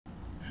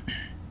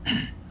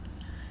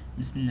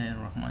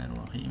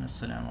Bismillahirrahmanirrahim.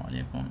 Assalamu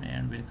alaikum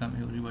and welcome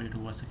everybody to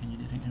Warsak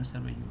Engineering and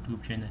Survey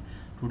YouTube channel.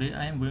 Today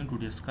I am going to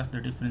discuss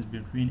the difference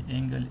between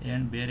angle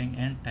and bearing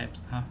and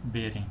types of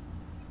bearing.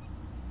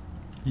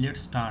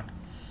 Let's start.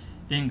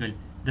 Angle.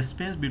 The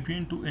space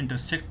between two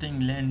intersecting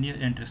lines near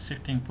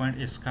intersecting point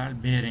is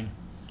called bearing.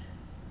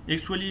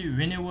 Actually,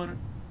 whenever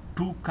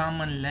two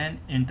common lines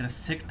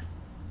intersect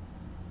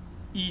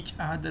each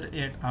other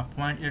at a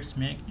point, it's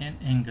make an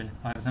angle.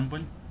 For example,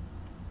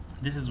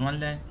 this is one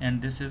line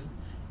and this is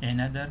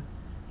another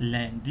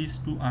line. These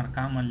two are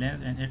common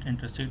lines and it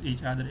intersect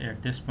each other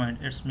at this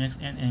point. It makes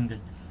an angle.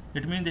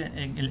 It means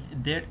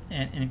that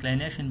an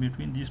inclination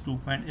between these 2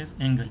 points is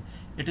angle.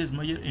 It is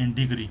measured in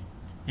degree.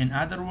 In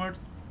other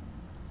words,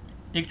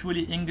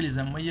 actually angle is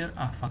a measure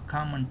of a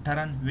common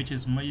turn which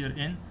is measured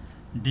in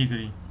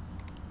degree.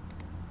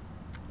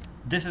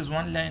 This is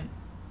one line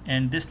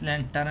and this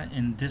line turn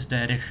in this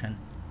direction.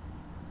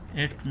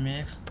 It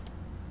makes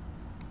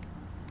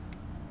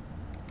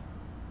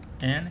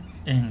an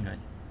angle.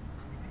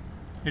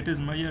 It is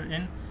measured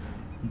in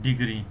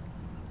degree.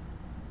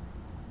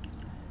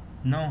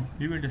 Now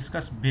we will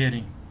discuss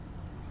bearing.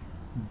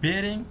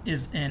 Bearing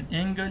is an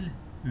angle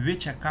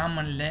which a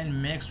common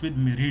line makes with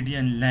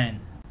meridian line.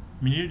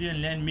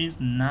 Meridian line means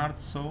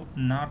north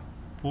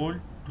pole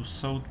to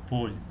south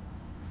pole.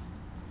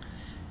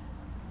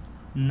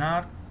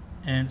 North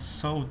and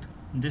south,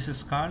 this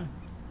is called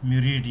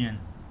meridian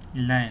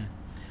line.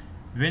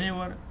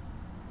 Whenever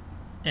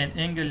an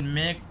angle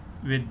make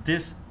with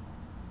this,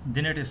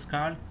 then it is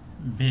called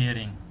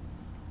bearing.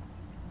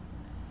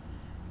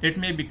 It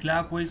may be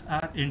clockwise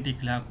or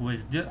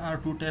anti-clockwise. There are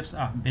two types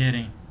of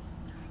bearing: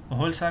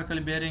 whole circle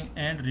bearing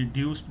and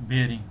reduced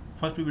bearing.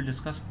 First we will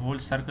discuss whole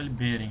circle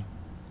bearing.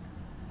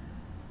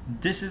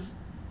 This is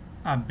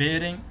a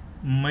bearing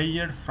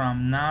measured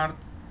from north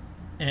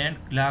and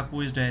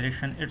clockwise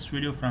direction. Its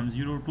value from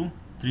 0 to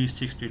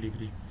 360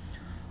 degree.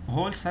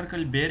 Whole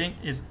circle bearing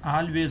is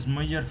always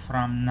measured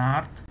from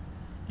north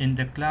in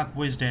the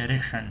clockwise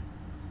direction,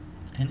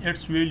 and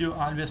its value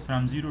always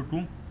from 0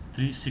 to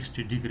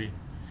 360 degree.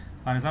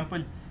 For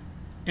example,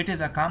 it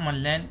is a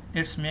common line.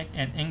 It's make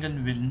an angle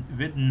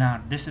with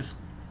north. This is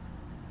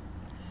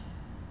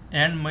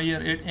and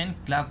measure it in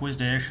clockwise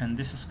direction.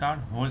 This is called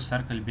whole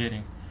circle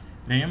bearing.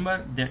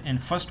 Remember that in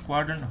first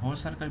quadrant, whole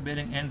circle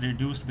bearing and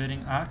reduced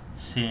bearing are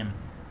same.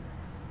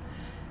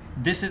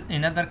 This is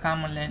another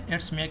common line.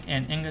 It's make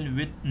an angle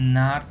with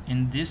north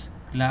in this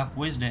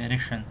clockwise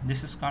direction.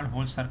 This is called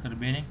whole circle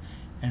bearing,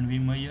 and we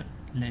measure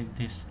like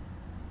this: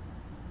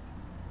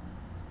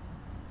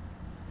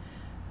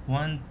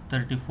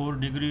 134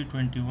 degree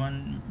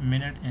 21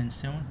 minute and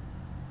 7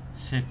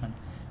 second.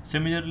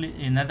 Similarly,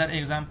 another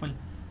example: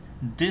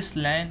 this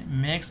line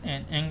makes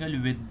an angle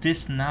with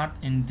this north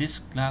in this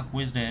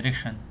clockwise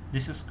direction.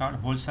 This is called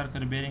whole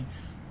circle bearing,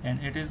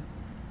 and it is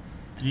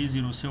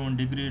 307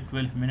 degree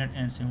 12 minute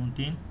and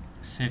 17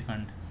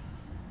 second.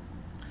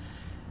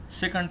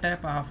 Second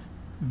type of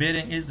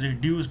bearing is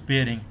reduced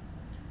bearing.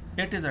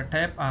 It is a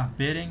type of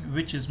bearing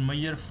which is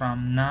measured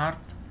from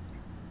north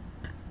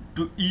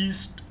to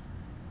east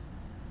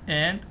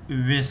and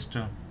west,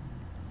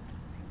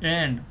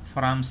 and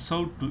from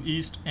south to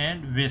east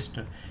and west.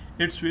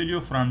 Its value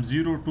from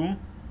 0 to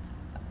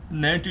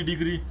 90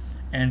 degree,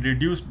 and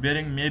reduced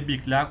bearing may be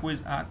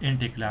clockwise or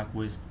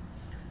anti-clockwise.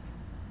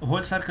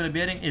 Whole circle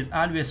bearing is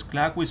always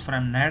clockwise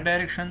from north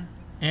direction,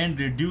 and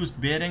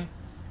reduced bearing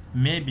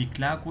may be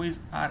clockwise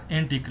or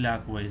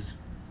anti-clockwise.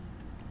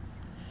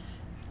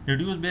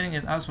 Reduced bearing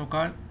is also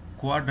called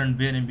quadrant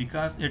bearing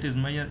because it is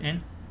measured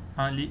in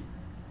only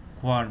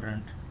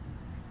quadrant.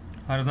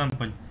 For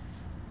example,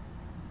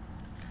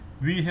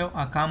 we have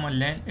a common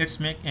line. It's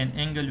make an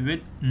angle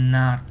with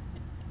north.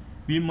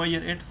 We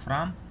measure it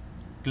from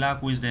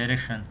clockwise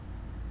direction.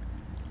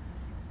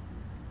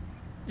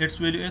 Its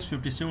value is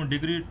 57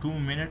 degree 2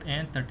 minute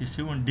and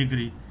 37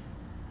 degree.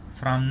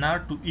 From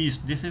north to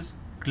east, this is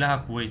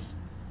clockwise.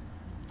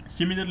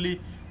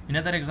 Similarly,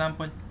 another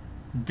example: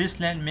 this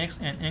line makes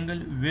an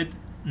angle with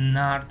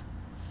north.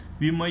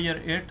 We measure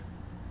it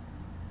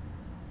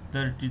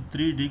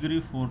 33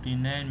 degree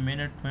 49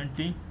 minute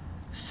 20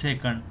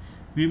 second.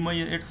 We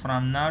measure it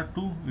from north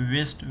to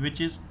west,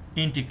 which is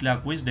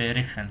anti-clockwise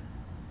direction.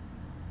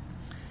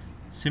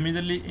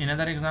 Similarly,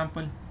 another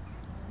example: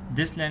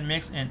 this line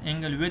makes an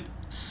angle with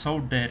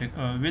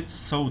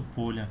south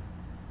pole,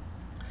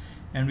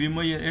 and we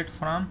measure it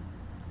from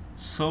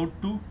south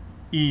to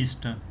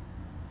east.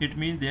 It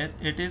means that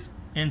it is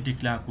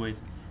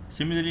anti-clockwise.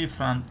 Similarly,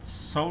 from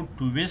south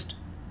to west,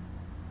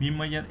 we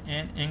measure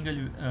an angle,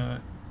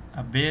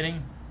 a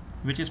bearing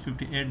which is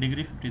 58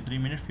 degree 53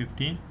 minute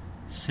 15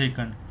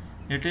 second.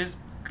 It is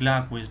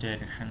clockwise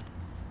direction.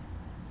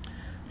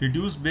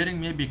 Reduced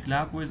bearing may be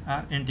clockwise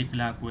or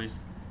anti-clockwise.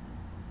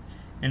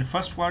 In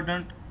first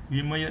quadrant,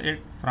 we measure it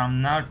from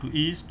north to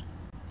east.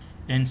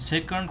 In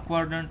second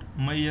quadrant,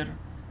 measure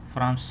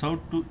from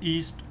south to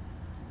east.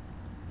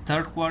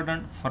 Third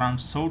quadrant from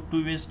south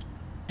to west,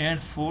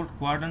 and fourth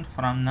quadrant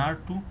from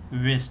north to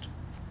west.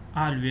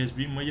 always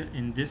we measure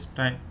in this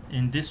type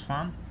in this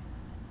form,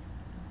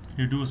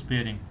 reduced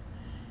bearing.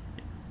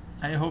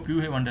 I hope you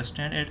have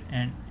understand it,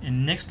 and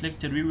in next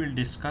lecture we will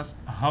discuss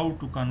how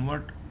to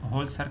convert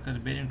whole circle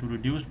bearing to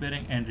reduced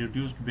bearing and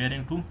reduced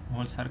bearing to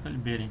whole circle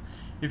bearing.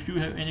 If you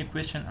have any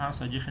question or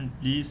suggestion,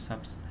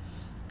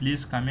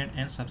 please comment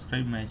and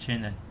subscribe my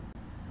channel.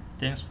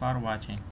 Thanks for watching.